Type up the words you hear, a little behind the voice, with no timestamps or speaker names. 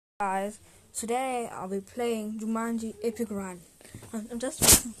Guys, today I'll be playing Jumanji Epic Run. I'm just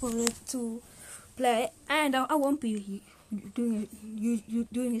waiting for it to play, and I won't be doing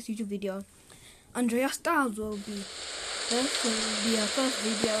this YouTube video. Andrea Styles will be. This will be our first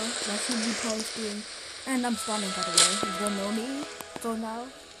video that she'll be posting, and I'm starting, by the way. You don't know me, so now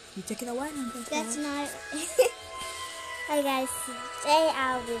you take it away. That's not. Hi guys, today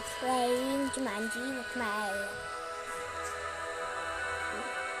I'll be playing Jumanji with my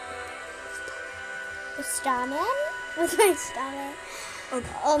starman,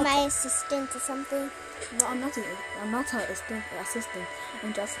 or my assistant or something. No, I'm not her assistant.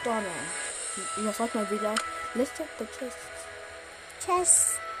 I'm just starman. You just watch my video. Let's check the chess.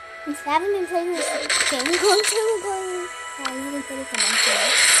 Chess. I haven't been playing this game called Jumanji. I haven't played it for long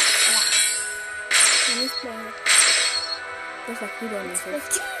time. Yeah. Let's play it. Just like you don't know.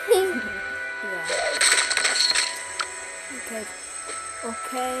 Yeah.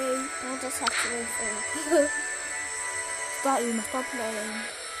 Okay. I'll just have to wait for you. You must stop playing.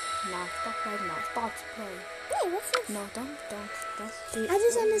 No, stop playing now. Start playing. Wait, what's this? No, don't. That's it. I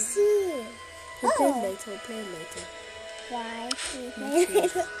just want to see. We'll play later. Why?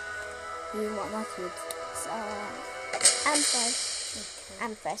 You want not to. So, I'm first. Okay.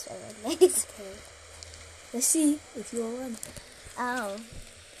 I'm first already. Okay. Let's see if you're on.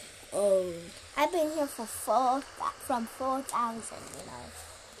 Oh. I've been here from 4,000, you know.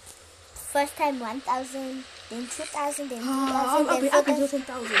 First time 1,000, then 2,000, then 2,000, then 4,000. I can do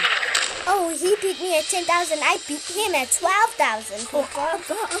 10,000. Oh, he beat me at 10,000. I beat him at 12,000. Oh, I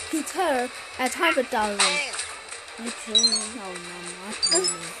beat her at 100,000. Okay. No, not really.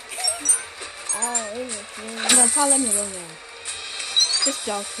 Oh, No, tell them your real name. Just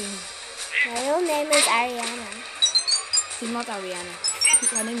joking. my real name is Ariana. She's not Ariana.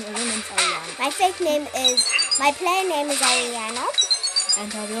 Her real name is Ariana. My player name is Ariana.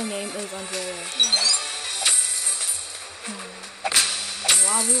 And her real name is Andrea.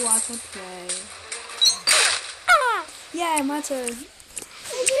 While we watch her play. Ah! Yeah, my turn. I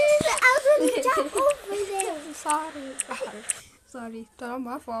was going to jump over there. Sorry. That's not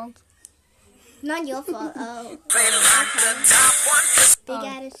my fault. Not your fault. Oh. Big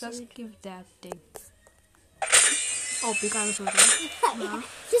attitude. Just give that thing. Oh, big attitude. Huh?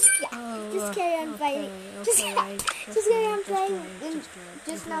 Just carry on fighting. Just carry on playing.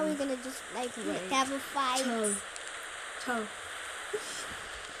 Just now we're gonna just like have a fight. Toe.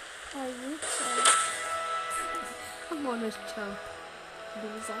 Oh, you toe. I'm always toe.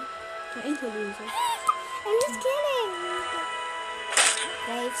 Loser. I ain't a loser. I'm just kidding.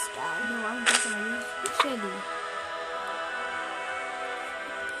 Brave strong. No, I'm just gonna use Shelly.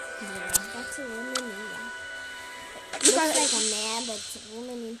 Yeah, that's a woman. You Looks guys, like a man, but it's a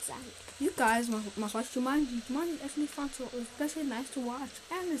woman inside. You guys must watch Jumanji. Jumanji is actually fun to, especially nice to watch,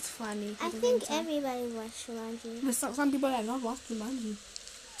 and it's funny. I think everybody watched Jumanji. But some people have not watched Jumanji.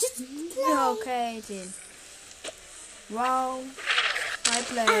 Just play. Okay then. Wow, I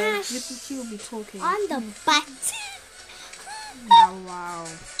play. She will be talking. On the butt. Wow,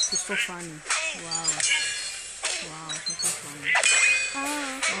 she's so funny. Wow, she's so funny. Oh,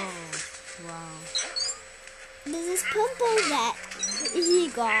 wow. There's this pimple that he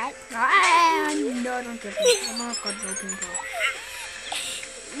got. No, don't get me. I'm not got no pimple.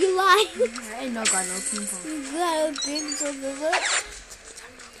 You lied. I ain't not got no pimple. You got a pimple.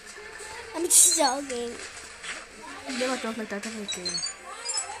 I'm just joking. You never talk like that ever again.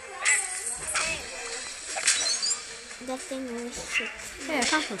 That thing was shit. Hey,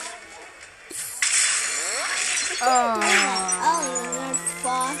 campus. Oh, you're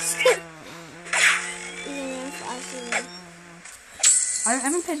fast. I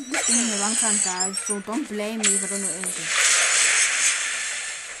haven't played this game in a long time, guys, so don't blame me if I don't know anything.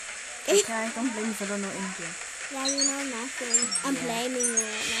 Okay, don't blame me if I don't know anything. Yeah, you know nothing. I'm blaming you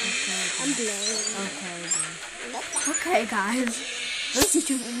right now. Okay. I'm blaming you. Okay, guys. This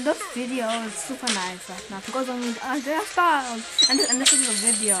video is super nice right now because Andrea Styles, and this is a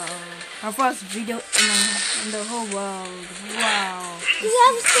video, our first video in the whole world. Wow.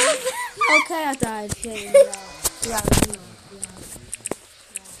 Okay, I died. Yeah.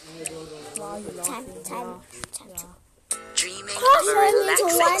 Time. Dreaming of a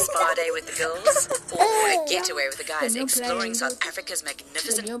relaxing spa day with the girls, or a getaway with the guys exploring South Africa's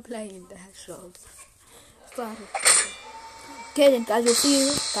magnificent... You're playing the shows. Sorry. Okay then guys, we'll see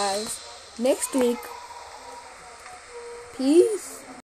you guys next week. Peace.